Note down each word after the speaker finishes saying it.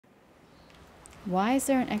Why is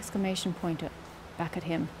there an exclamation point back at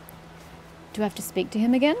him? Do I have to speak to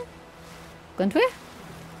him again? Gunther?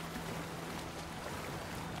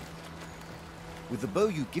 With the bow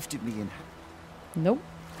you gifted me in... Nope.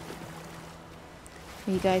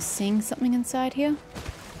 Are you guys seeing something inside here?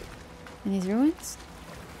 In these ruins?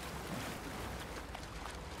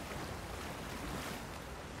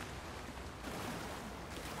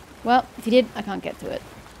 Well, if you did, I can't get to it.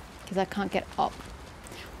 Because I can't get up.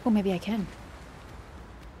 Or maybe I can.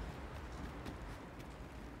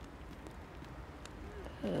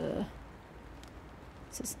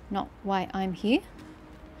 This is not why I'm here.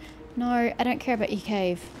 No, I don't care about your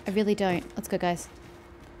cave. I really don't. Let's go, guys.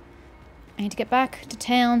 I need to get back to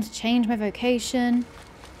town to change my vocation.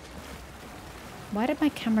 Why did my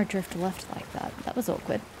camera drift left like that? That was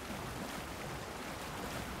awkward.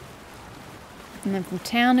 And then from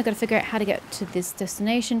town, I've got to figure out how to get to this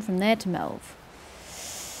destination, from there to Melv.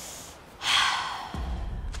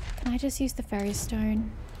 Can I just use the fairy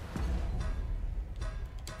stone?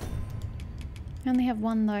 I only have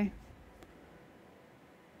one though.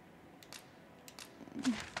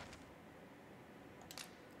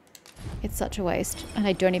 It's such a waste, and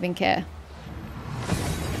I don't even care.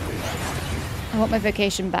 I want my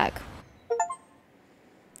vocation back.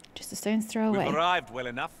 Just a stone's throw away. We've arrived well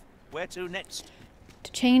enough. Where to next?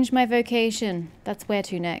 To change my vocation. That's where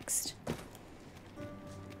to next.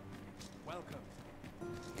 Welcome.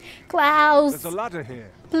 Klaus! There's a ladder here.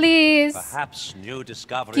 Please! Perhaps new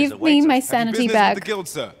discoveries Give await me my us. sanity Business back. with the guild,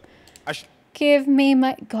 sir. Give me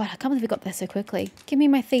my... God, I can't believe we got there so quickly. Give me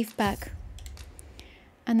my thief back.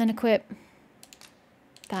 And then equip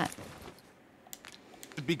that.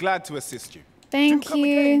 I'd be glad to assist you. Thank Do come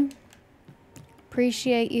you. again.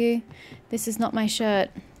 Appreciate you. This is not my shirt.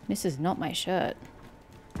 This is not my shirt.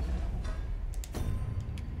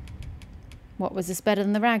 What, was this better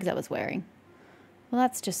than the rags I was wearing? Well,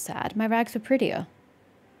 that's just sad. My rags were prettier.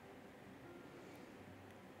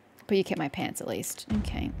 But you kept my pants at least.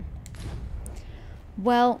 Okay.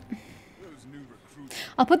 Well,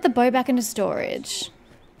 I'll put the bow back into storage.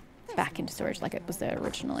 Back into storage like it was there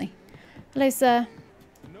originally. Hello, sir.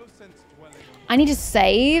 I need to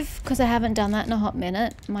save because I haven't done that in a hot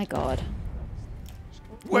minute. My God.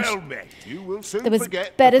 Well met. You will soon There was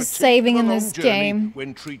forget better the fatigue saving of a in long this journey game.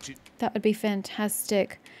 When treated. That would be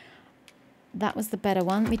fantastic. That was the better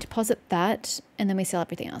one. We deposit that and then we sell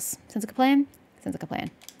everything else. Sounds like a plan? Sounds like a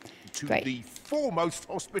plan. To Great. the foremost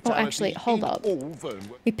Oh, hospitality actually, hold in up. all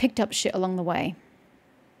Vernwood. We picked up shit along the way.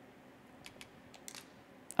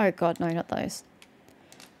 Oh God, no, not those.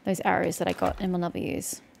 Those arrows that I got and will never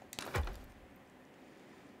use.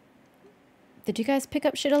 Did you guys pick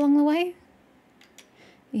up shit along the way?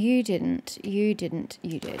 You didn't. You didn't.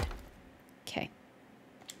 You did. Okay.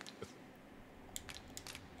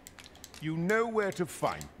 You know where to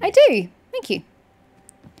find me. I do. Thank you.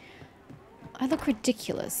 I look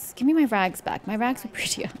ridiculous. Give me my rags back. My rags were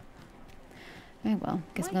prettier. Oh well.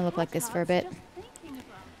 Guess I'm gonna look like this for a bit.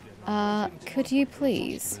 Could you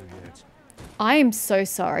please? I am so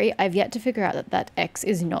sorry. I've yet to figure out that that X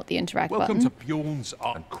is not the interact Welcome button. to Bjorn's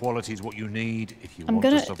Art, and quality is what you need if you I'm want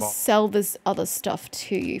gonna to survive. sell this other stuff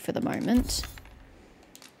to you for the moment.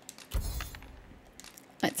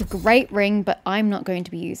 It's a great ring, but I'm not going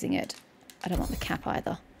to be using it. I don't want the cap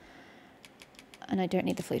either. And I don't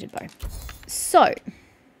need the fleeted bow. So,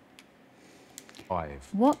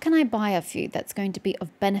 what can I buy of you that's going to be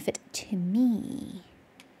of benefit to me?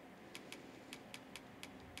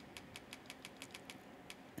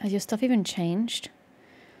 Has your stuff even changed?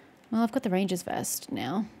 Well, I've got the Ranger's vest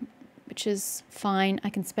now, which is fine. I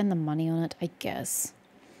can spend the money on it, I guess.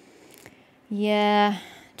 Yeah,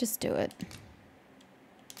 just do it.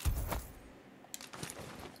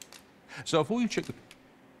 So before you check the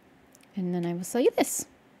And then I will sell you this.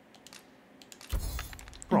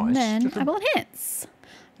 price, And then just I will enhance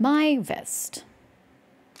my vest.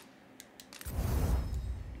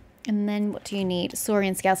 And then what do you need?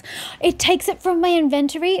 Saurian scales. It takes it from my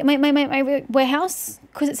inventory, my warehouse,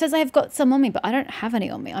 because it says I've got some on me, but I don't have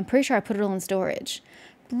any on me. I'm pretty sure I put it all in storage.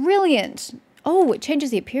 Brilliant. Oh, it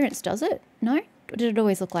changes the appearance, does it? No? Or did it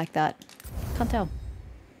always look like that? Can't tell.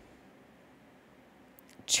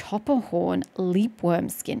 Chopper horn, leapworm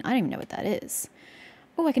skin. I don't even know what that is.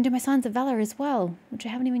 Oh, I can do my signs of valor as well, which I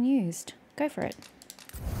haven't even used. Go for it.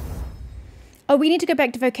 Oh, we need to go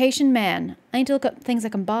back to vocation, man. I need to look up things I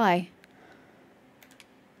can buy.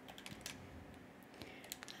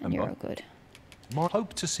 And you're all good.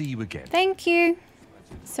 Hope to see you again. Thank you.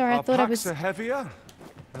 Sorry, I Our thought I packs was... are heavier,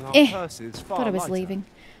 and our purses far thought I was lighter. leaving.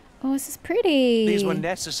 Oh, this is pretty. These were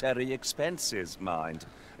necessary expenses, mind.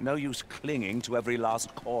 No use clinging to every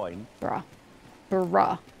last coin. Bruh.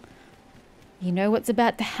 Bruh. You know what's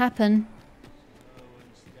about to happen.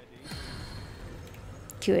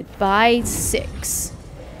 Goodbye, 6.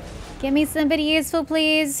 Give me somebody useful,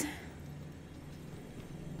 please.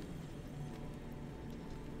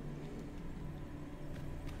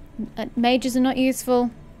 Mages are not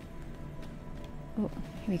useful. Oh,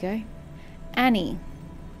 here we go. Annie.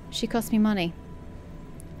 She cost me money.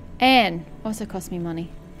 Anne also cost me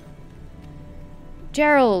money.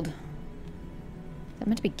 Gerald. Is that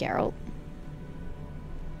meant to be Geralt?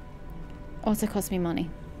 Also cost me money.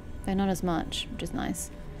 Though not as much, which is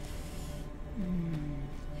nice.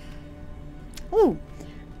 Ooh.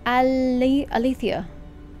 Alethea.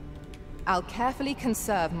 I'll carefully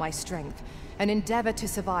conserve my strength and endeavor to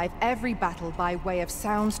survive every battle by way of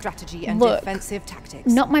sound strategy and defensive tactics.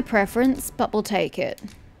 Not my preference, but we'll take it.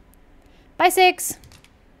 Bye, 6.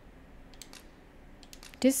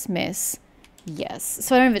 Dismiss. Yes.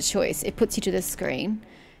 So I don't have a choice. It puts you to this screen.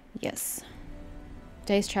 Yes.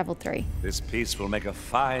 Days travel 3. This piece will make a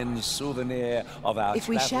fine souvenir of our If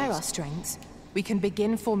we share our strengths, we can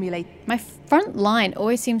begin formulate. My front line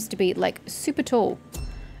always seems to be like super tall.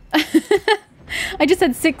 I just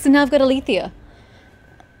had 6 and now I've got Alethea.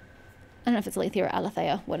 I don't know if it's Alethea or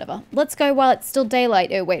Alethea, whatever. Let's go while it's still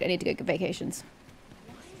daylight. Oh wait, I need to go get vacations.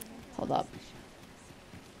 Hold up.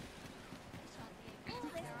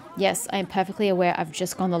 Yes, I am perfectly aware I've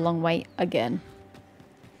just gone the long way again.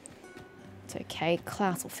 It's okay,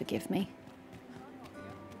 Klaus will forgive me.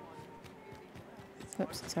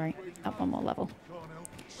 Whoops, sorry. Up one more level.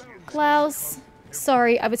 Klaus!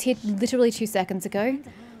 Sorry, I was here literally 2 seconds ago.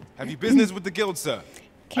 Have you business with the guild, sir?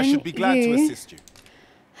 Can I should be glad to you assist you.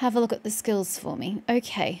 have a look at the skills for me?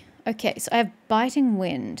 Okay. Okay, so I have Biting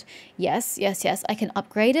Wind. Yes, yes, yes. I can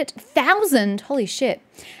upgrade it. 1,000! Holy shit.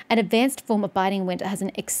 An advanced form of Biting Wind that has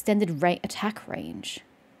an extended attack range.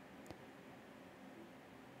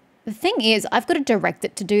 The thing is, I've got to direct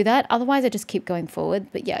it to do that. Otherwise, I just keep going forward.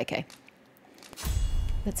 But yeah, okay.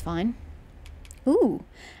 That's fine. Ooh,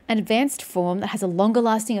 an advanced form that has a longer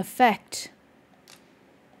lasting effect.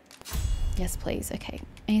 Yes, please. Okay.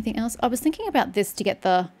 Anything else? I was thinking about this to get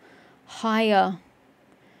the higher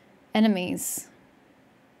enemies.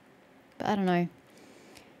 But I don't know.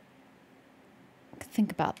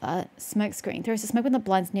 Think about that. Smoke screen. Throws a smoke when the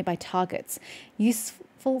blinds nearby targets.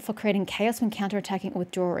 Useful for creating chaos when counterattacking or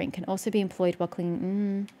withdrawing. Can also be employed while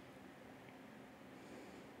clinging.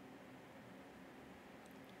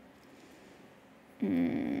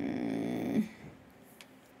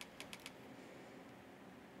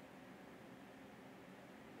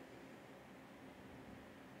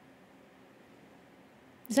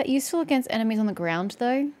 Is that useful against enemies on the ground,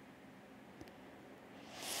 though?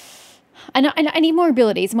 I need more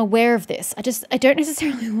abilities. I'm aware of this. I don't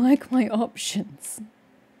necessarily like my options.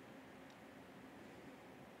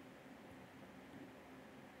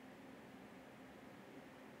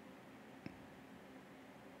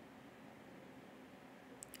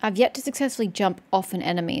 I've yet to successfully jump off an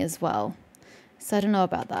enemy as well. So I don't know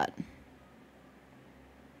about that.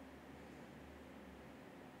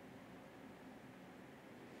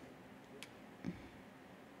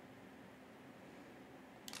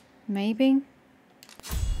 Maybe.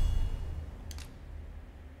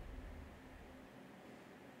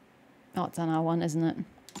 Oh, it's on R1, isn't it?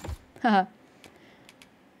 Haha.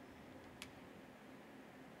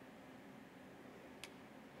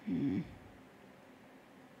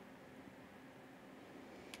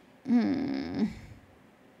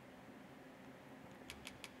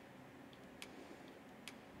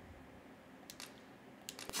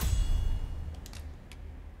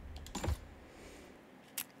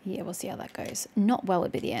 Yeah, we'll see how that goes. Not well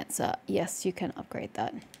would be the answer. Yes, you can upgrade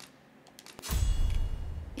that.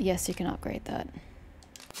 Yes, you can upgrade that.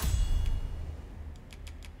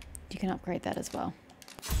 You can upgrade that as well.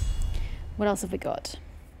 What else have we got?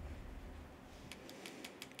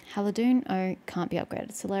 Haladoon? Oh, can't be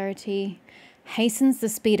upgraded. Celerity. Hastens the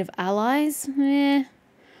speed of allies? Eh.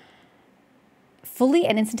 Fully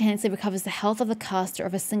and instantaneously recovers the health of the caster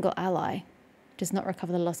of a single ally. Does not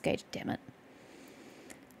recover the lost gauge. Damn it.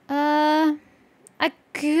 I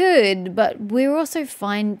could, but we're also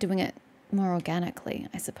fine doing it more organically,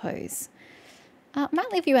 I suppose.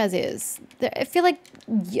 Might leave you as is. I feel like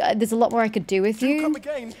there's a lot more I could do with you,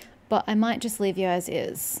 but I might just leave you as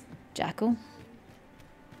is. Jackal.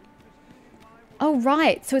 Oh,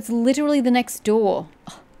 right. So it's literally the next door.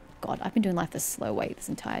 Oh, God, I've been doing life the slow way this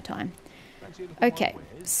entire time. Okay,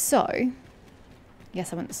 so...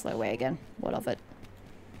 Yes, I went the slow way again. What of it?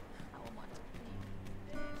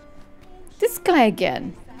 This guy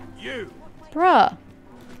again. You. Bruh.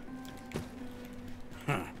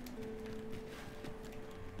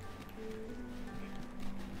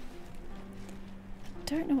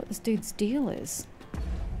 don't know what this dude's deal is.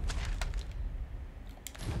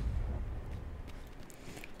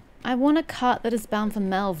 I want a cart that is bound for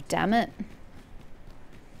Melv, damn it.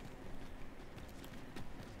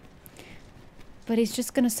 But he's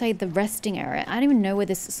just going to say the resting area. I don't even know where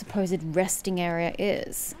this supposed resting area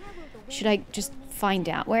is. Should I just find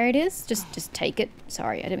out where it is? Just take it?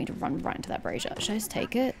 Sorry, I didn't mean to run right into that brazier. Should I just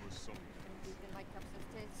take it?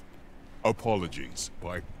 Apologies,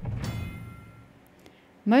 but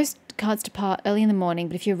Most carts depart early in the morning,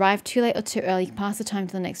 but if you arrive too late or too early, you can pass the time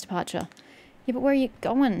to the next departure. Yeah, but where are you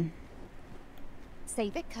going?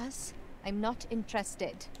 Save it, cuz. I'm not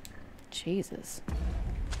interested. Jesus.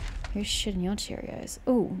 Who's shitting your Cheerios?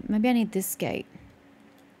 Oh, maybe I need this gate.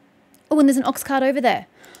 Oh, and there's an ox cart over there.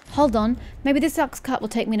 Hold on. Maybe this ox cart will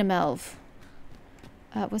take me to Melv.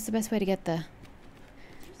 What's the best way to get there?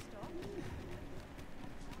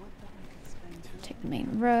 Take the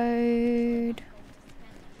main road.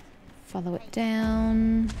 Follow it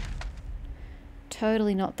down.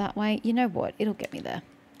 Totally not that way. You know what? It'll get me there.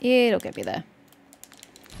 It'll get me there.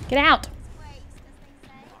 Get out!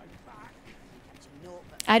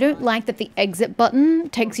 I don't like that the exit button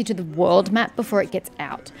takes you to the world map before it gets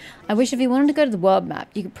out. I wish if you wanted to go to the world map,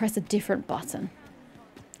 you could press a different button.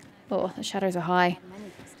 Oh, the shadows are high.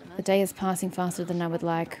 The day is passing faster than I would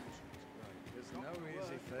like.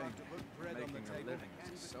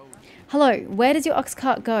 Hello, where does your ox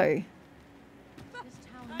cart go?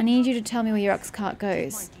 I need you to tell me where your ox cart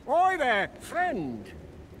goes. Oi there, friend.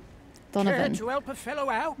 Donovan. Care to help a fellow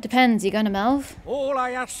out? Depends, you going to Melv? All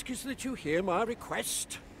I ask is that you hear my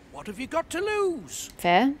request. What have you got to lose?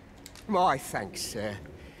 Fair. My thanks, sir.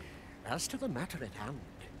 As to the matter at hand,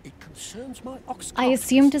 it concerns my ox I cart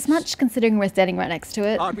assumed as business. much, considering we're standing right next to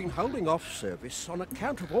it. I've been holding off service on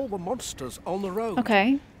account of all the monsters on the road.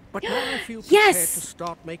 Okay. But now I feel prepared Yes! to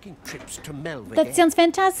start making trips to Melv That again. sounds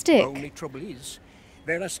fantastic. Only trouble is,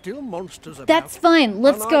 there are still monsters about. That's fine,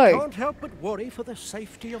 let's and go. I can't help but worry for the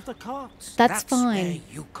safety of the carts. That's where fine.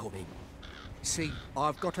 you come in. See,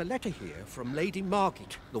 I've got a letter here from Lady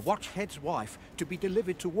Margit, the Watchhead's wife, to be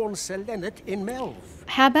delivered to one Sir Leonard in Melv.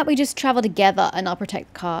 How about we just travel together and I'll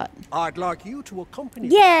protect the cart? I'd like you to accompany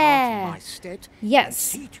Yeah. the cart in my stead.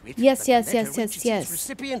 Yes. And see to it Yes, that the yes, letter yes, yes, reaches its yes.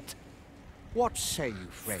 recipient. What say you,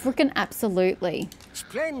 friend? Frickin' absolutely.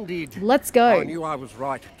 Splendid. Let's go. I knew I was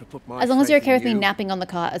right to put my As long as you're faith okay with in me you. napping on the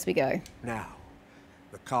cart as we go. Now,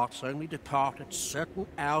 the carts only depart at certain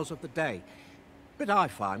hours of the day. But I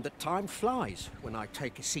find that time flies when I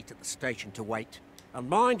take a seat at the station to wait. And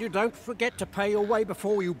mind you, don't forget to pay your way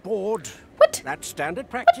before you board. What? That's standard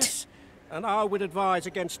practice. And I would advise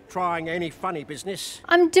against trying any funny business.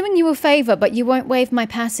 I'm doing you a favour, but you won't waive my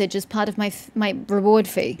passage as part of my reward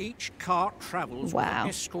fee. Each cart travels with Wow. an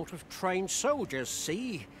escort of trained soldiers,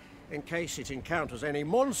 see? In case it encounters any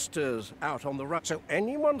monsters out on the road. So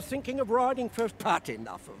anyone thinking of riding first, but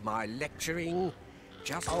enough of my lecturing.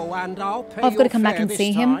 Just and I'll pay I've got to your come back fare and this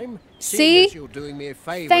see him. time, See? seeing as you're doing me a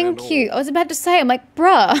favour and Thank all. you. I was about to say, I'm like,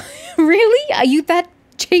 bruh, really? Are you that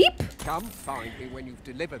cheap? Come find me when you've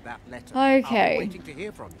delivered that letter. Okay. I'll be waiting to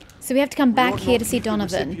hear from you. So we have to come back ought here not to see keep the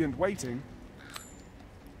Donovan. recipient waiting.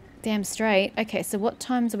 Damn straight. Okay, so what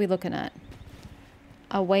times are we looking at?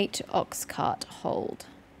 Await ox cart hold.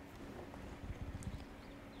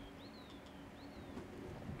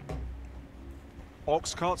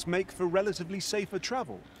 Ox carts make for relatively safer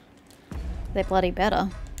travel. They're bloody better.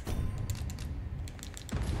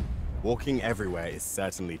 Walking everywhere is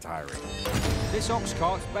certainly tiring. This ox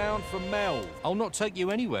cart's bound for Melv. I'll not take you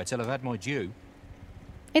anywhere till I've had my due.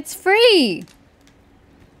 It's free!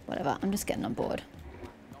 Whatever, I'm just getting on board.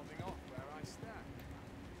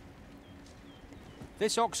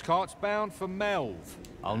 This ox cart's bound for Melv.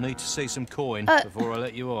 I'll need to see some coin before I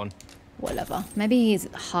let you on. Whatever. Maybe he's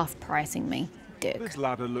half pricing me. Dick. This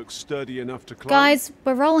ladder looks sturdy enough to climb. Guys,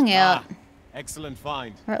 we're rolling out. Excellent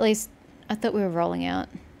find. Or at least, I thought we were rolling out.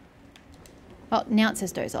 Oh, now it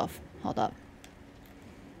says doze off. Hold up.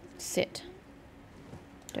 Sit.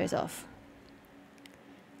 Doze off.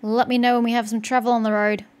 Let me know when we have some travel on the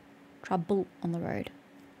road. Trouble on the road.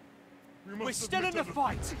 We're still in the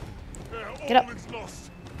fight. Get up.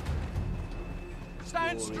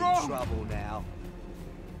 Stand strong. Trouble now.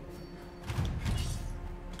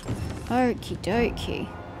 Okie dokie.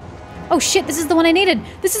 Oh shit, this is the one I needed.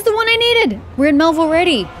 This is the one I needed. We're in Melv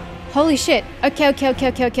already. Holy shit. Okay.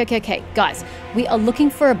 Guys, we are looking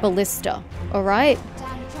for a ballista. Alright?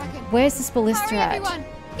 Damn dragon. Where's this ballista Hurry, at? everyone.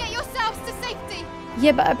 Get yourselves to safety.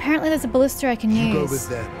 Yeah, but apparently there's a ballista I can Go with use.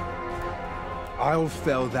 them. I'll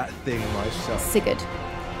fell that thing myself. Sigurd.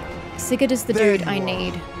 Sigurd is the There dude you I are.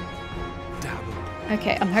 need. Dabble.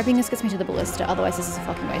 Okay, I'm hoping this gets me to the ballista, otherwise this is a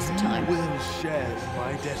fucking waste of time. Will share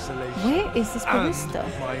my desolation. Where is this ballista?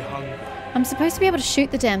 My hunger. I'm supposed to be able to shoot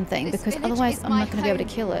the damn thing, This because village otherwise is I'm my not going to be able to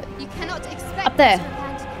home. kill it. You cannot expect Up there. me to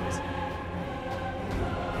abandon it.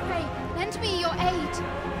 Pray, lend me your aid.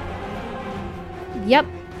 Yep,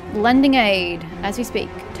 lending aid as we speak.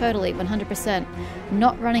 Totally, 100%.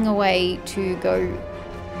 Not running away to go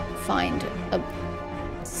find a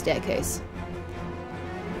staircase.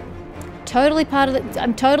 Totally part of it.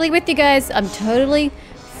 I'm totally with you guys. I'm totally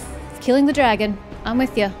killing the dragon. I'm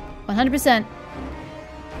with you. 100%.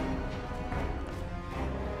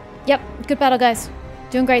 Yep, good battle, guys.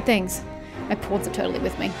 Doing great things. My pawns are totally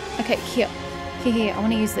with me. Okay, here. Here. I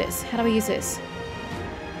want to use this. How do I use this?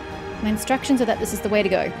 My instructions are that this is the way to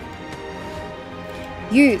go.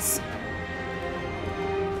 Use.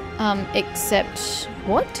 Except...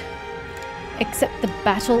 what? Except the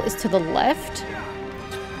battle is to the left?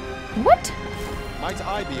 What? Might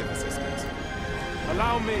I be of assistance?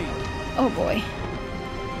 Allow me. Oh boy.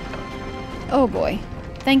 Oh boy.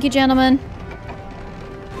 Thank you, gentlemen.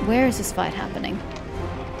 Where is this fight happening?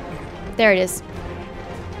 There it is.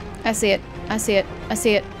 I see it. I see it. I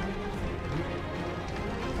see it.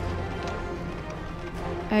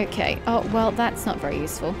 Okay. Oh, well, that's not very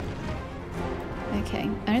useful. Okay.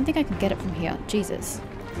 I don't think I can get it from here. Jesus.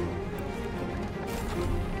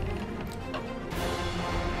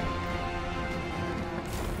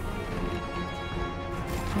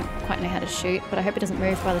 I don't quite know how to shoot, but I hope it doesn't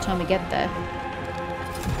move by the time we get there.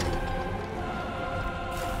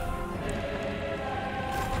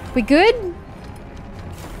 We good?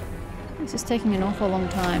 This is taking an awful long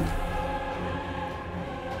time.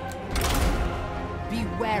 Be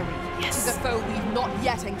wary. Yes. Tis a foe we've not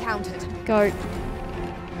yet encountered. Go.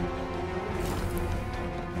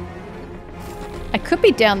 I could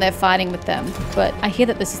be down there fighting with them, but I hear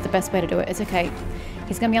that this is the best way to do it. It's okay.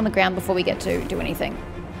 He's going to be on the ground before we get to do anything.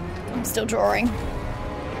 I'm still drawing.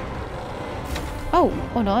 Oh,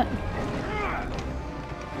 or not.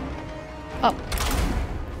 Oh.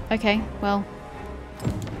 Okay, well.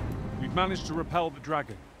 We've managed to repel the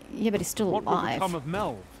dragon. Yeah, but he's still What will alive. become of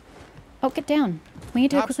Melv? Oh, get down. We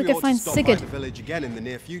need to Perhaps quickly we go ought to find stop by Sigurd. the village again in the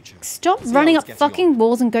near future. Stop See running how up it's getting fucking on.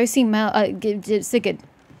 walls and go see Sigurd.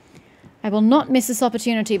 I will not miss this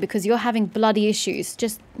opportunity because you're having bloody issues.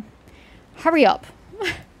 Just hurry up.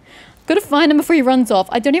 Gotta find him before he runs off.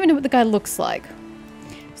 I don't even know what the guy looks like.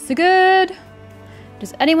 Sigurd!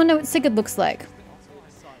 Does anyone know what Sigurd looks like?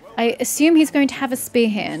 I assume he's going to have a spear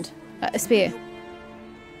hand. A spear.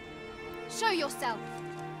 Show yourself.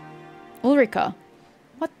 Ulrika.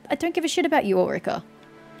 What? I don't give a shit about you, Ulrika.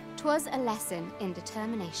 'Twas a lesson in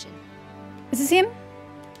determination. Is this him?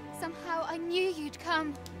 Somehow I knew you'd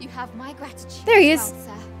come. You have my gratitude. There he as is.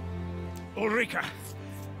 well, sir. Ulrika,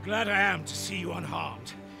 glad I am to see you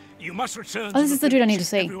unharmed. You must return. Oh, this is the dude I need to village.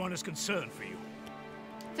 see. Everyone is concerned for you.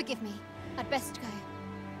 Forgive me. I'd best go.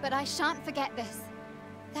 But I shan't forget this.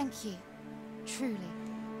 Thank you. Truly.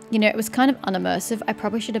 You know, it was kind of unimmersive. I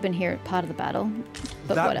probably should have been here at part of the battle.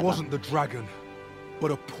 But That whatever. wasn't the dragon,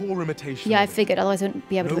 but a poor imitation. Yeah, I of it. figured. Otherwise I wouldn't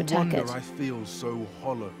be able No to attack wonder it. I feel so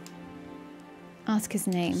hollow. Ask his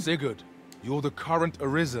name. Sigurd, you're the current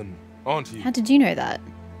Arisen, aren't you? How did you know that?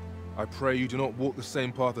 I pray you do not walk the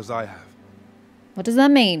same path as I have. What does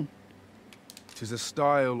that mean? 'Tis a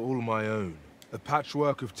style all my own, a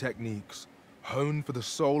patchwork of techniques, honed for the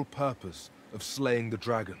sole purpose of slaying the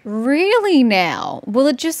dragon. Really now? Well,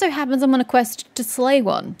 it just so happens I'm on a quest to slay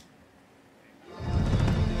one.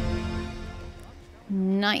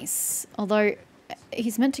 Nice. Although,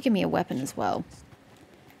 he's meant to give me a weapon as well.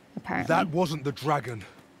 Apparently. That wasn't the dragon,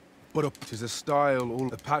 but tis a style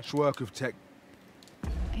all a patchwork of tech.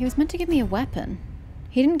 He was meant to give me a weapon.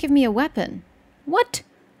 He didn't give me a weapon. What?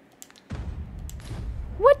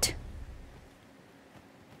 What?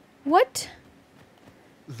 What?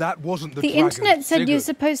 That wasn't the The dragon. internet said you're Sigurd,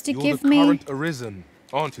 supposed to you're give the me... current Arisen,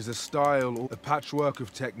 aren't you? Tis a style all a patchwork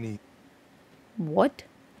of technique. What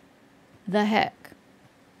the heck?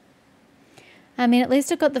 I mean, at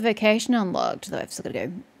least I got the vocation unlocked, though I've still got to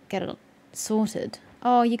go get it sorted.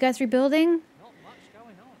 Oh, you guys rebuilding?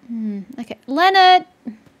 Okay. Leonard!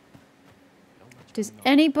 Does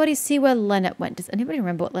anybody see where Leonard went? Does anybody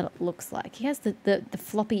remember what Leonard looks like? He has the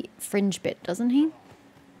floppy fringe bit, doesn't he?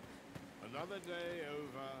 Another day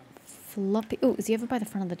over. Floppy. Oh, is he over by the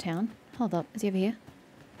front of the town? Hold up. Is he over here?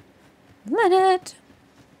 Leonard!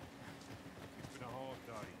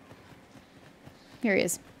 Here he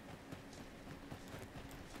is.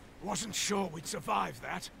 Wasn't sure we'd survive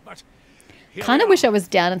that, but Kind of wish I was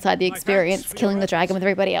down inside the experience, killing the dragon with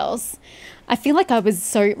everybody else. I feel like I was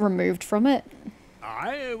so removed from it.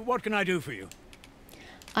 what can I do for you?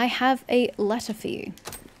 I have a letter for you.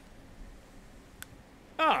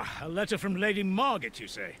 Ah, a letter from Lady Margaret, you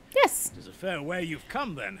say? Yes. It is a fair way you've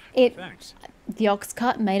come, then. Thanks. The ox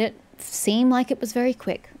cart made it seem like it was very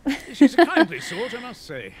quick. She's a kindly sort, I must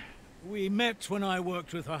say. We met when I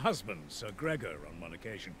worked with her husband, Sir Gregor, on one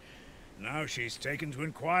occasion. Now she's taken to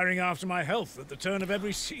inquiring after my health at the turn of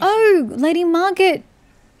every season. Oh, Lady Margaret.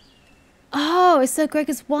 Oh, it's Sir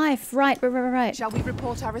Gregor's wife. Right. Shall we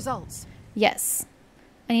report our results? Yes.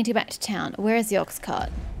 I need to go back to town. Where is the ox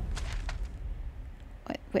cart?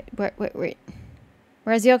 Wait.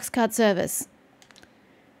 Where's the ox cart service?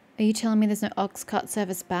 Are you telling me there's no ox cart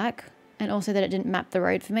service back? And also that it didn't map the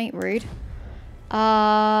road for me? Rude.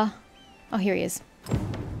 Oh, here he is.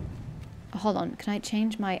 Oh, hold on. Can I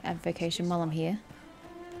change my avocation while I'm here?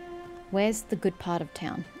 Where's the good part of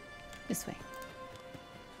town? This way.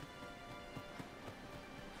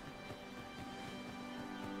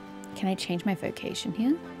 Can I change my vocation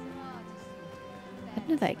here? I don't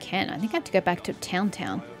know that I can. I think I have to go back to town.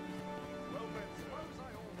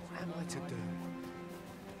 What am I to do?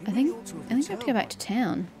 I think I have to go back to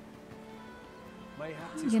town.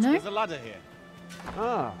 You know? There's a ladder here.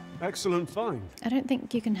 Ah, excellent find. I don't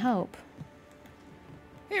think you can help.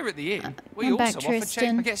 Here at the inn, we I'm also back, offer Tristan.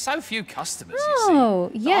 cheap but get so few customers, Oh,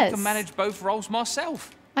 you see. yes. I can manage both roles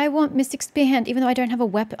myself. I want Mystic Spear Hand, even though I don't have a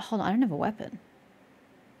weapon. Hold on, I don't have a weapon.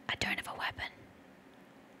 I don't have a weapon.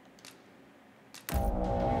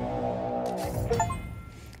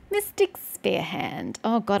 Mystic Spear Hand.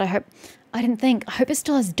 Oh god, I hope it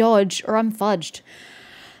still has dodge, or I'm fudged.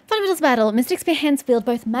 Fundamentals battle. Mystic Spear Hands wield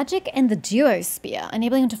both magic and the duo spear,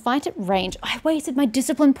 enabling him to fight at range. I wasted my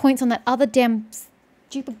discipline points on that other damn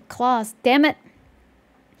stupid class. Damn it.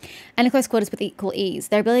 And in close quarters with equal ease.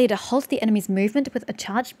 Their ability to halt the enemy's movement with a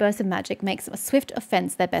charged burst of magic makes a swift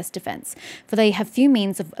offense their best defense, for they have few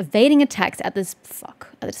means of evading attacks at the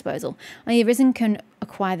disposal. Only Arisen can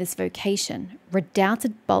acquire this vocation.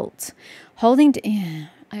 Redoubted Bolt. I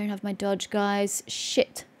don't have my dodge, guys.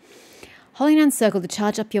 Shit. Holding down circle to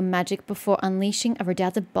charge up your magic before unleashing a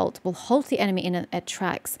redoubted bolt will halt the enemy in at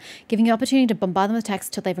tracks, giving you opportunity to bombard them with attacks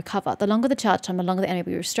until they recover. The longer the charge time, the longer the enemy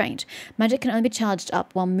will be restrained. Magic can only be charged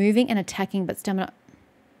up while moving and attacking, but stamina...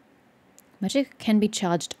 Magic can be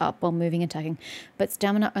charged up while moving and attacking, but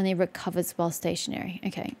stamina only recovers while stationary.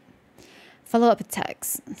 Okay. Follow-up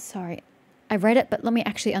attacks. Sorry. I read it, but let me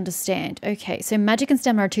actually understand. Okay, so magic and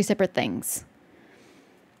stamina are two separate things.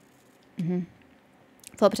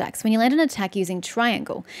 Follow-up attacks. When you land an attack using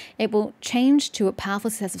triangle, it will change to a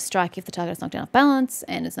powerful successive strike if the target is knocked down off balance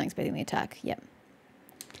and it's not expecting the attack. Yep.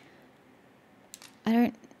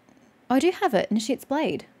 Oh, I do have it. Initiate's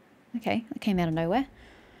Blade. Okay, that came out of nowhere.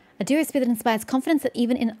 A duo spear that inspires confidence that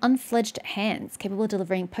even in unfledged hands, capable of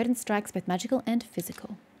delivering potent strikes, both magical and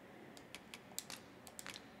physical.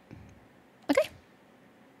 Okay.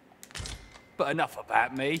 But enough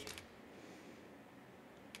about me.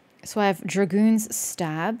 So I have Dragoon's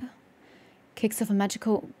Stab. Kicks off a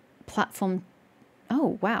magical platform.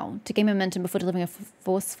 Oh, wow. To gain momentum before delivering a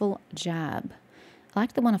forceful jab. I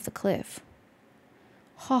like the one off the cliff.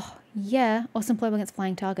 Oh, yeah. Awesome playable against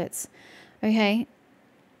flying targets. Okay.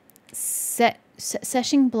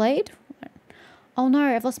 Seshing Blade? Oh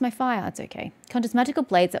no, I've lost my fire. It's okay. Conjures magical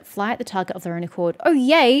blades that fly at the target of their own accord. Oh,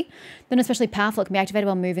 yay! Then especially powerful. It can be activated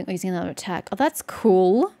while moving or using another attack. Oh, that's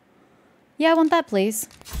cool. Yeah, I want that, please.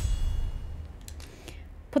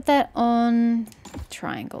 Put that on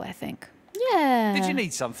triangle, I think. Yeah. Did you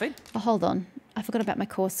need something? Oh, hold on. I forgot about my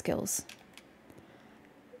core skills.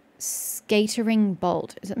 Scattering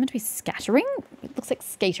Bolt. Is it meant to be scattering? It looks like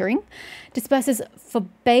scattering. Disperses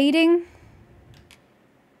forbidding...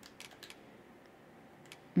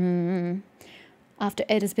 After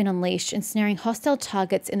it has been unleashed, ensnaring hostile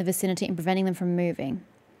targets in the vicinity and preventing them from moving.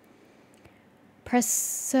 Press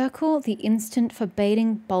circle the instant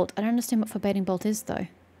forbidding bolt. I don't understand what forbidding bolt is, though.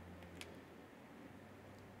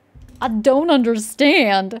 I don't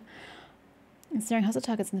understand. Ensnaring hostile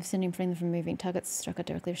targets in the vicinity and preventing them from moving. Targets struck are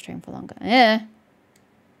directly restrained for longer. Eh.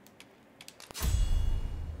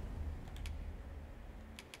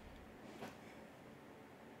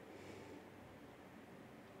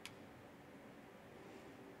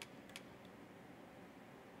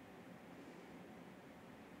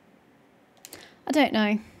 I don't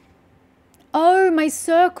know. Oh, my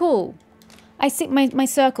circle. I see my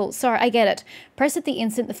circle. Sorry, I get it. Press at the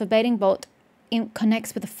instant the forbidding bolt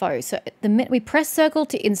connects with the foe. So we press circle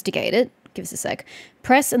to instigate it. Give us a sec.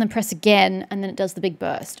 Press and then press again, and then it does the big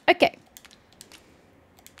burst. Okay.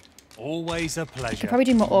 Always a pleasure. Could probably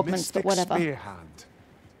do more augments, but whatever. Spear hand.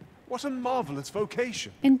 What a marvelous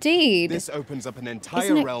vocation. Indeed. This opens up an entire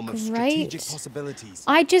Isn't it realm of great? strategic possibilities.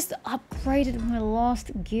 I just upgraded my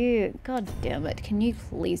last gear. God damn it. Can you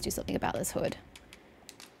please do something about this hood?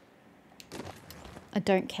 I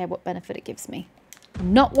don't care what benefit it gives me.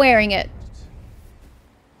 I'm not wearing it.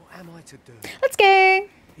 What am I to do? Let's go.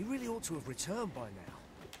 He really ought to have returned by now.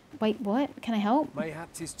 Wait, what? Can I help?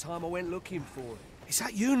 Mayhap 'tis time I went looking for him. Is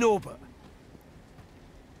that you, Norbert?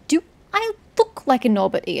 Do I look like a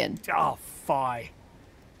Norbert, Ian? Oh, fie.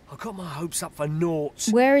 I got my hopes up for naught.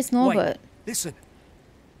 Where is Norbert? Wait, listen.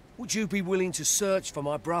 Would you be willing to search for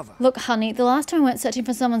my brother? Look, honey, the last time I went searching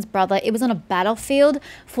for someone's brother, it was on a battlefield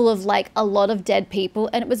full of, like, a lot of dead people,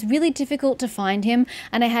 and it was really difficult to find him,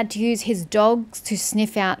 and I had to use his dogs to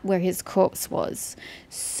sniff out where his corpse was.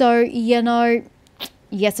 So, you know,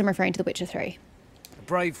 yes, I'm referring to The Witcher 3. The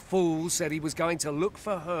brave fool said he was going to look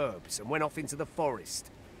for herbs and went off into the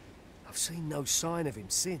forest. I've seen no sign of him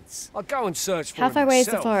since. I'll go and search for him How far away is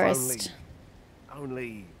the myself, forest?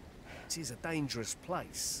 Only it is a dangerous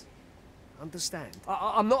place. Understand?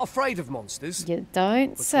 I'm not afraid of monsters. You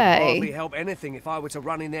don't Which say. would hardly help anything if I were to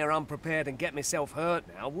run in there unprepared and get myself hurt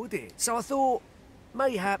now, would it? So I thought,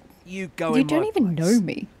 mayhap you go You in don't my even place. know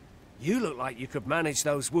me. You look like you could manage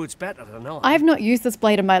those woods better than I. I have not used this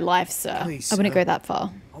blade in my life, sir. Please, I wouldn't sir. go that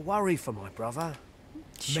far. I worry for my brother.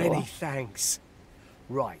 Sure. Many thanks.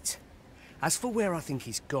 Right. As for where I think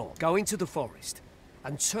he's gone, go into the forest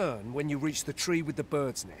and turn when you reach the tree with the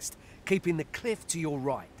bird's nest, keeping the cliff to your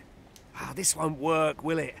right. Ah, this won't work,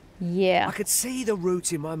 will it? Yeah. I could see the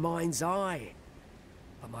route in my mind's eye.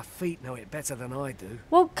 But my feet know it better than I do.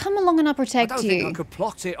 Well, come along and I'll protect I don't you. think I could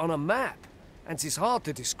plot it on a map. And it's hard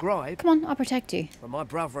to describe. Come on, I'll protect you. But my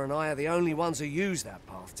brother and I are the only ones who use that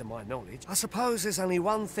path, to my knowledge. I suppose there's only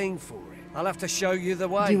one thing for it. I'll have to show you the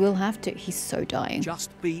way. You will have to. He's so dying. Just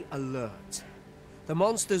be alert. The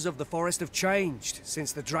monsters of the forest have changed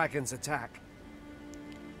since the dragon's attack.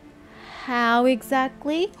 How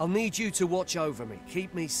exactly? I'll need you to watch over me,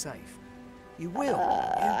 keep me safe. You will.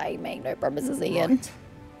 I make no promises, Ian. Right.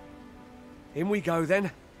 In we go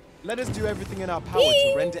then. Let us do everything in our power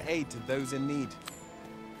to render aid to those in need.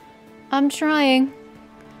 I'm trying.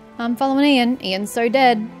 I'm following Ian. Ian's so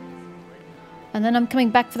dead. And then I'm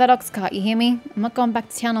coming back for that ox cart, you hear me? I'm not going back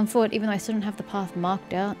to town on foot, even though I still don't have the path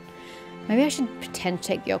marked out. Maybe I should pretend to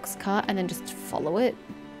take the ox cart and then just follow it.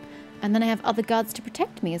 And then I have other guards to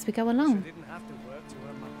protect me as we go along.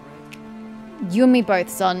 You and me both,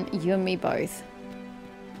 son. You and me both.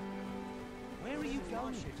 Where are you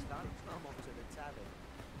going?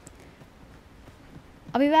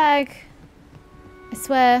 I'll be back. I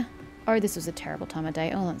swear. Oh, this was a terrible time of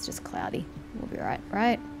day. Oh, it's just cloudy. We'll be alright,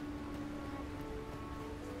 right?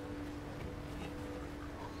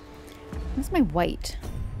 What's my weight?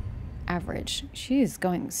 Average. She is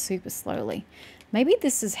going super slowly. Maybe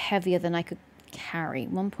this is heavier than I could carry.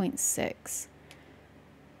 1.6.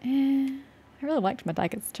 I really liked my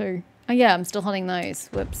daggers too. Oh yeah, I'm still holding those.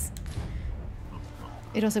 Whoops.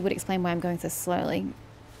 It also would explain why I'm going so slowly.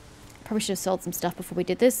 Probably should have sold some stuff before we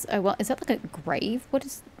did this. Oh well, is that like a grave? What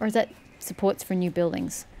is, or is that supports for new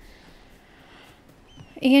buildings?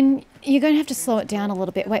 Ian, you're going to have to slow it down a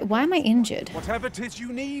little bit. Wait, why am I injured? Whatever 'tis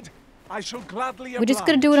you need, I shall gladly oblige. We're just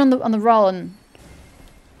going to do it on the roll and...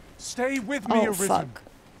 Stay with me, Oh, Arisen. fuck.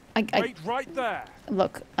 Wait right there.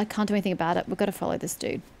 Look, I can't do anything about it. We've got to follow this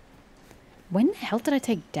dude. When the hell did I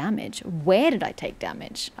take damage? Where did I take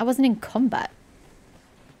damage? I wasn't in combat.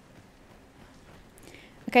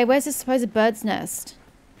 Okay, where's this supposed bird's nest?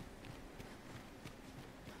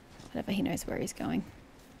 Whatever, he knows where he's going.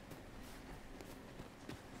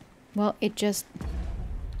 Well, it just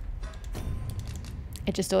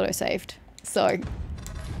auto-saved. So,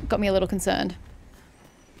 got me a little concerned.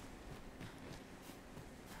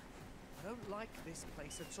 I don't like this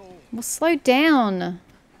place at all. Well, slow down.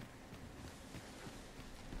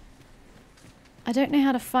 I don't know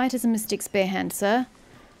how to fight as a mystic spearhand, sir.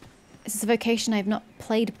 This is a vocation I have not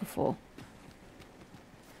played before.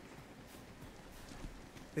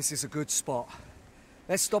 This is a good spot.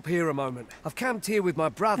 Let's stop here a moment. I've camped here with my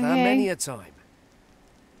brother Okay. many a time.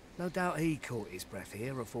 No doubt he caught his breath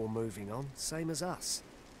here before moving on, same as us.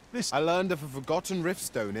 I learned of a forgotten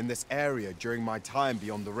riftstone in this area during my time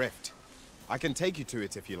beyond the rift. I can take you to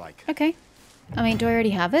it if you like. Okay. I mean, do I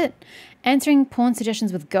already have it? Answering pawn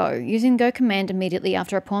suggestions with go. Using go command immediately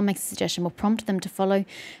after a pawn makes a suggestion will prompt them to follow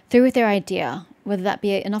through with their idea, whether that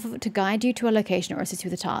be enough of it to guide you to a location or assist you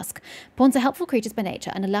with a task. Pawns are helpful creatures by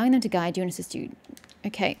nature, and allowing them to guide you and assist you.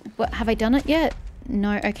 Okay, what, have I done it yet?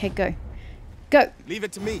 No, okay, go. Go! Leave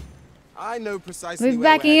it to me. I know precisely Move where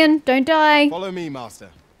back, we're headed. Ian, don't die! Follow me, Master.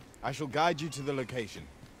 I shall guide you to the location.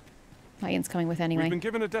 Ian's coming with anyway. We've been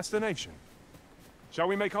given a destination. Shall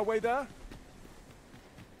we make our way there?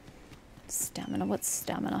 Stamina. What's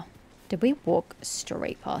stamina? Did we walk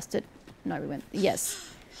straight past it? No, we went.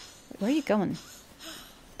 Yes. Where are you going?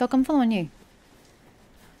 Doc, I'm following you.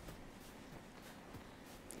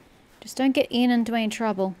 Just don't get Ian into any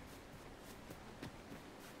trouble.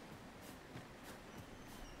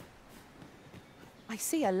 I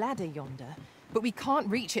see a ladder yonder, but we can't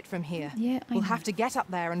reach it from here. Yeah, we'll have to get up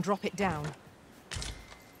there and drop it down.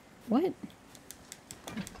 What?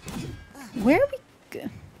 Where are we go?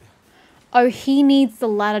 Oh, he needs the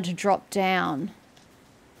ladder to drop down.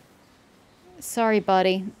 Sorry,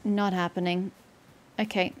 buddy. Not happening.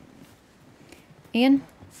 Okay. Ian?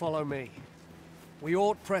 Follow me. We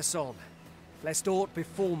ought press on, lest aught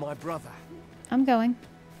befall my brother. I'm going.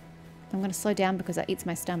 I'm going to slow down because that eats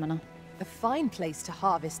my stamina. A fine place to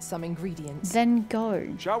harvest some ingredients. Then go.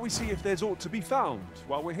 Shall we see if there's aught to be found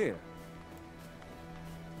while we're here?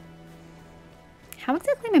 How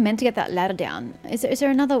exactly am I meant to get that ladder down? Is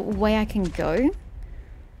there another way I can go?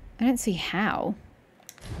 I don't see how.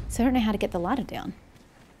 So I don't know how to get the ladder down.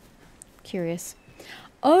 Curious.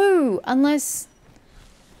 Oh, unless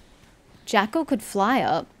Jackal could fly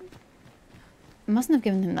up. I mustn't have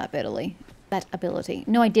given him that ability.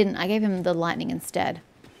 No, I didn't. I gave him the lightning instead.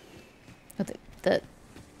 Or the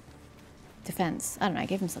defense. I don't know. I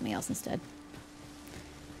gave him something else instead.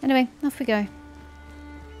 Anyway, off we go.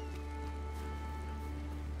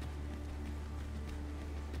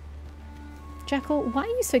 Jackal, why are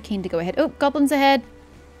you so keen to go ahead? Oh, goblins ahead.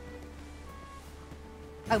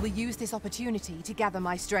 I will use this opportunity to gather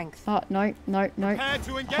my strength. Oh, no.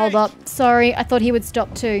 Hold up. Sorry, I thought he would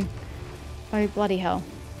stop too. Oh, bloody hell.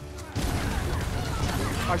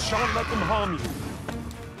 I shan't let them harm you.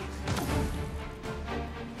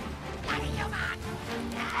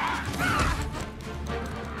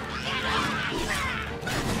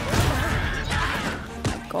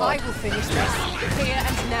 God. I will finish this here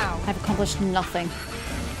and now. I've accomplished nothing.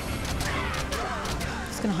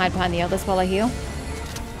 Just gonna hide behind the others while I heal.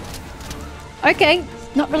 Okay,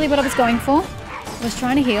 not really what I was going for. I was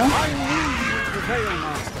trying to heal.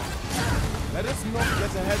 Let us not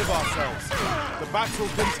get ahead of ourselves. The battle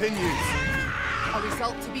continues. A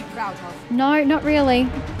result to be proud of. No, not really.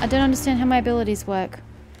 I don't understand how my abilities work.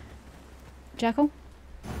 Jackal?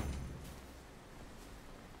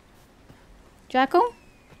 Jackal?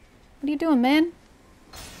 What are you doing, man?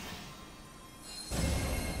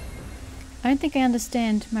 I don't think I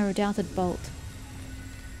understand my redoubted bolt.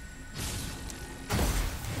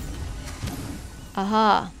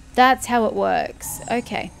 Aha, that's how it works.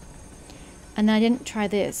 Okay. And then I didn't try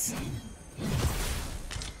this.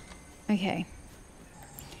 Okay.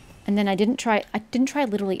 And then I didn't try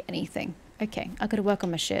literally anything. Okay, I gotta work on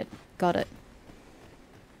my shit. Got it.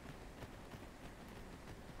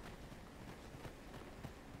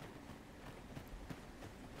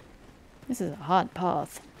 This is a hard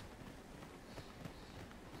path.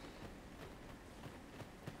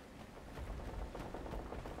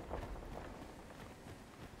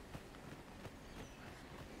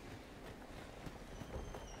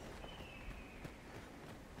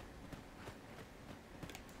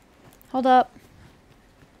 Hold up.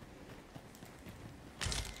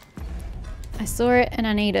 I saw it and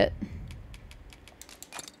I need it.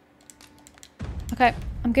 Okay,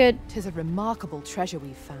 I'm good. 'Tis a remarkable treasure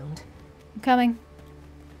we've found. I'm coming.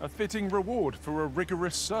 A fitting reward for a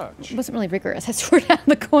rigorous search. It wasn't really rigorous. I saw it out of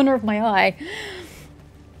the corner of my eye.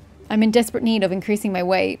 I'm in desperate need of increasing my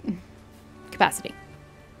weight capacity.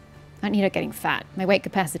 I don't need it getting fat. My weight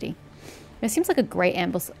capacity. It seems like a great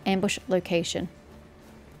ambush location.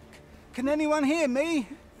 Can anyone hear me?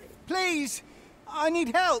 Please! I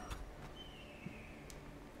need help!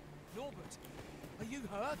 Norbert, are you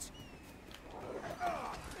hurt?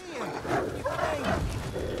 Ian,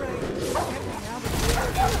 Pray, get me out of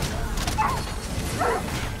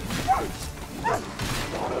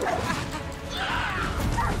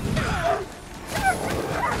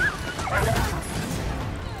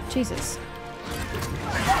here. Jesus.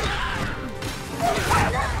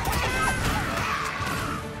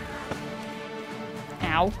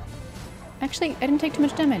 Ow. Actually, I didn't take too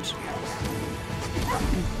much damage.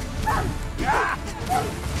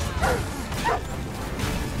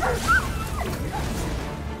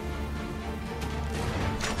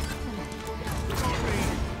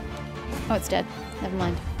 Oh, it's dead. Never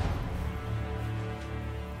mind.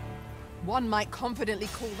 One might confidently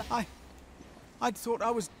call that. I'd thought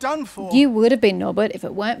I was done for. You would have been, Norbert, if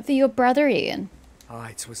it weren't for your brother Ian.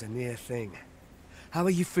 Aye, it was a near thing. How are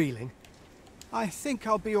you feeling? I think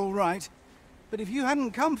I'll be all right. But if you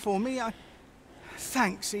hadn't come for me,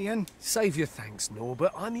 Thanks, Ian. Save your thanks,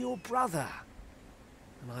 Norbert. I'm your brother.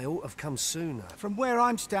 And I ought to have come sooner. From where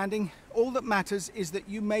I'm standing, all that matters is that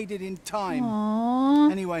you made it in time.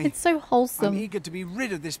 Aww, anyway, it's so wholesome. I'm eager to be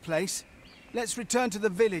rid of this place. Let's return to the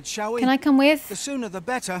village, shall we? Can I come with? The sooner the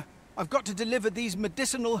better. I've got to deliver these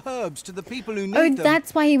medicinal herbs to the people who need them. Oh,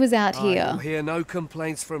 that's why he was out here. I'll hear no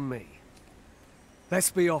complaints from me.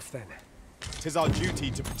 Let's be off then. 'Tis our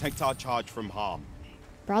duty to protect our charge from harm.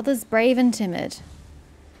 Brothers brave and timid.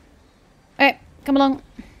 Alright, come along.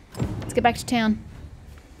 Let's get back to town.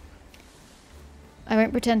 I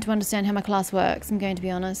won't pretend to understand how my class works, I'm going to be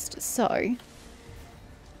honest. So,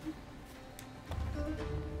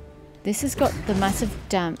 this has got the massive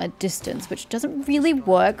distance, which doesn't really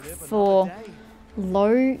work for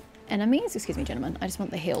low enemies. Excuse me, gentlemen. I just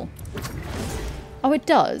want the hill. Oh, it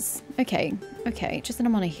does. Okay, okay. Just that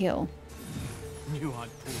I'm on a hill. Knew I'd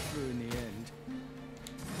pull through in the end.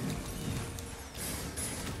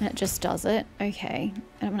 And it just does it. Okay.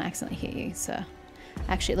 I don't want to accidentally hit you, sir.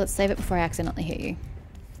 Actually, let's save it before I accidentally hit you.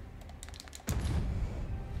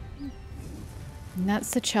 And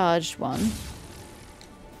that's the charged one.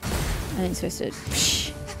 And then you're supposed to...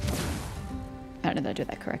 Psh. I don't know that I do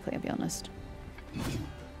that correctly, I'll be honest.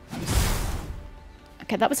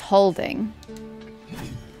 Okay, that was holding.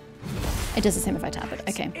 It does the same if I tap it.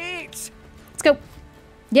 Okay. Let's go.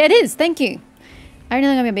 Yeah, it is. Thank you. I don't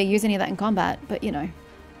think I'm going to be able to use any of that in combat, but you know,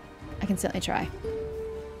 I can certainly try.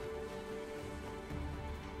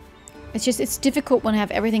 It's just, it's difficult when I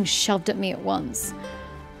have everything shoved at me at once.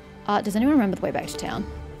 Does anyone remember the way back to town?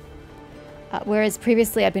 Whereas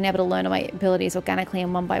previously I'd been able to learn all my abilities organically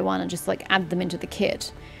and one by one and just like add them into the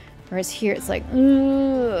kit. Whereas here it's like,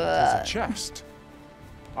 There's a chest.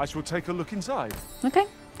 I shall take a look inside. Okay,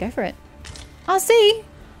 go for it. Oh, see?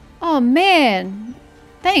 Oh man,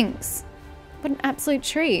 thanks. What an absolute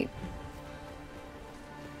treat.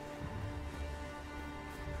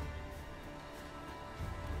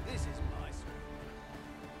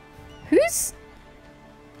 Who's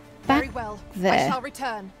back Very well. there? I shall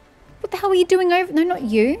return. What the hell were you doing over? No, not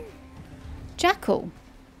you. Jackal.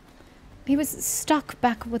 He was stuck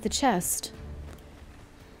back with the chest.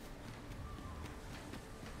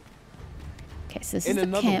 Okay, so this In is the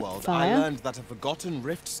another world, I campfire. learned that a forgotten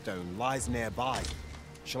rift stone lies nearby.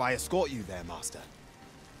 Shall I escort you there, Master?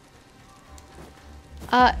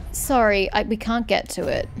 Sorry, we can't get to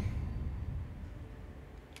it.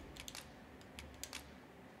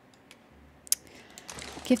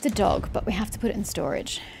 Give the dog, but we have to put it in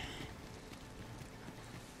storage.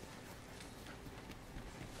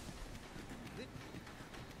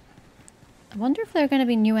 I wonder if there are going to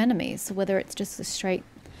be new enemies, or whether it's just a straight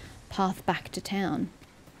path back to town.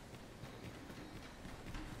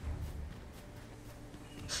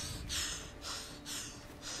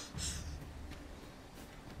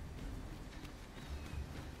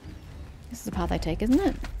 This is the path I take, isn't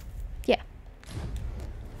it? Yeah.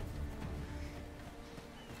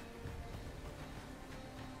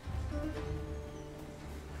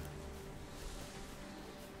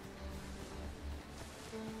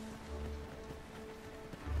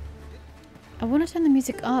 I want to turn the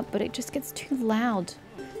music up, but it just gets too loud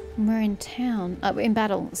when we're in town. In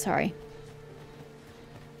battle, sorry.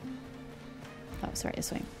 Oh, sorry,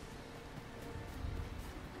 this way.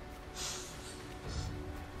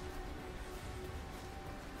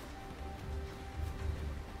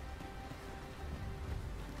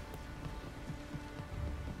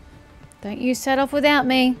 Don't you set off without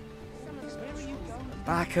me.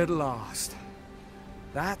 Back at last.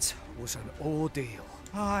 That was an ordeal.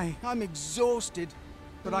 Aye, I'm exhausted,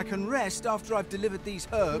 but I can rest after I've delivered these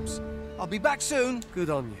herbs. I'll be back soon. Good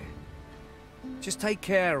on you. Just take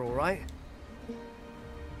care, all right?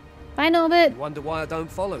 Bye, Norbert. You wonder why I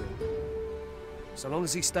don't follow him? So long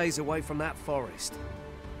as he stays away from that forest,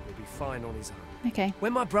 he'll be fine on his own. Okay.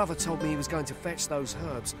 When my brother told me he was going to fetch those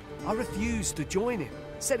herbs, I refused to join him.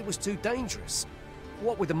 Said it was too dangerous.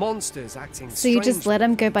 What with the monsters acting So you just let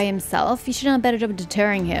him go by himself? You should have done a better job of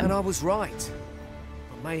deterring him. And I was right.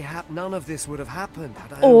 But mayhap none of this would have happened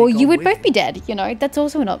had I Or only you gone would with both him. be dead, you know, that's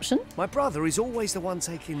also an option. My brother is always the one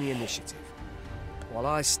taking the initiative, while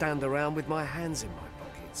I stand around with my hands in my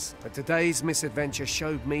pockets. But today's misadventure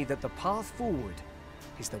showed me that the path forward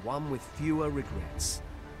is the one with fewer regrets.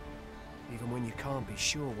 Even when you can't be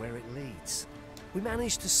sure where it leads. We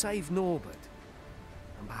managed to save Norbert.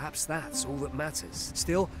 And perhaps that's all that matters.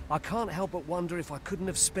 Still, I can't help but wonder if I couldn't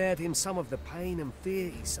have spared him some of the pain and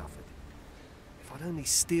fear he suffered. If I'd only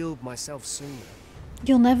steeled myself sooner.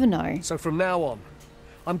 You'll never know. So from now on,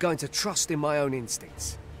 I'm going to trust in my own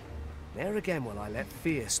instincts. Never again will I let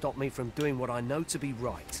fear stop me from doing what I know to be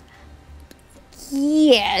right.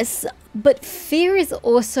 Yes, but fear is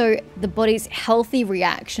also the body's healthy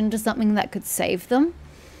reaction to something that could save them.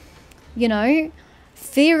 You know,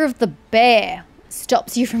 fear of the bear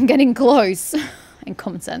stops you from getting close. In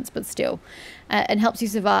common sense, but still. And helps you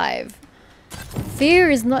survive.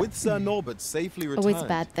 Fear is not... With Sir Norbert safely returned, always a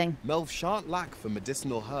bad thing. Melv shan't lack for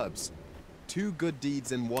medicinal herbs. 2 good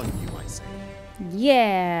deeds in one, you might say.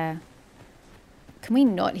 Yeah. Can we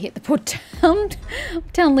not hit the poor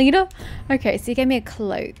town leader? Okay, so you gave me a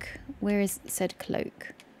cloak. Where is said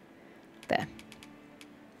cloak? There.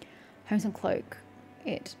 Homesome cloak.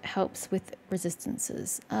 It helps with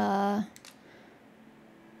resistances. What's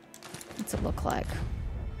it look like?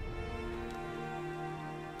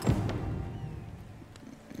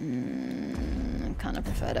 I kind of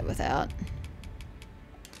preferred it without.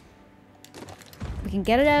 We can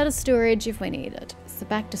get it out of storage if we need it. So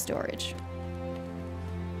back to storage.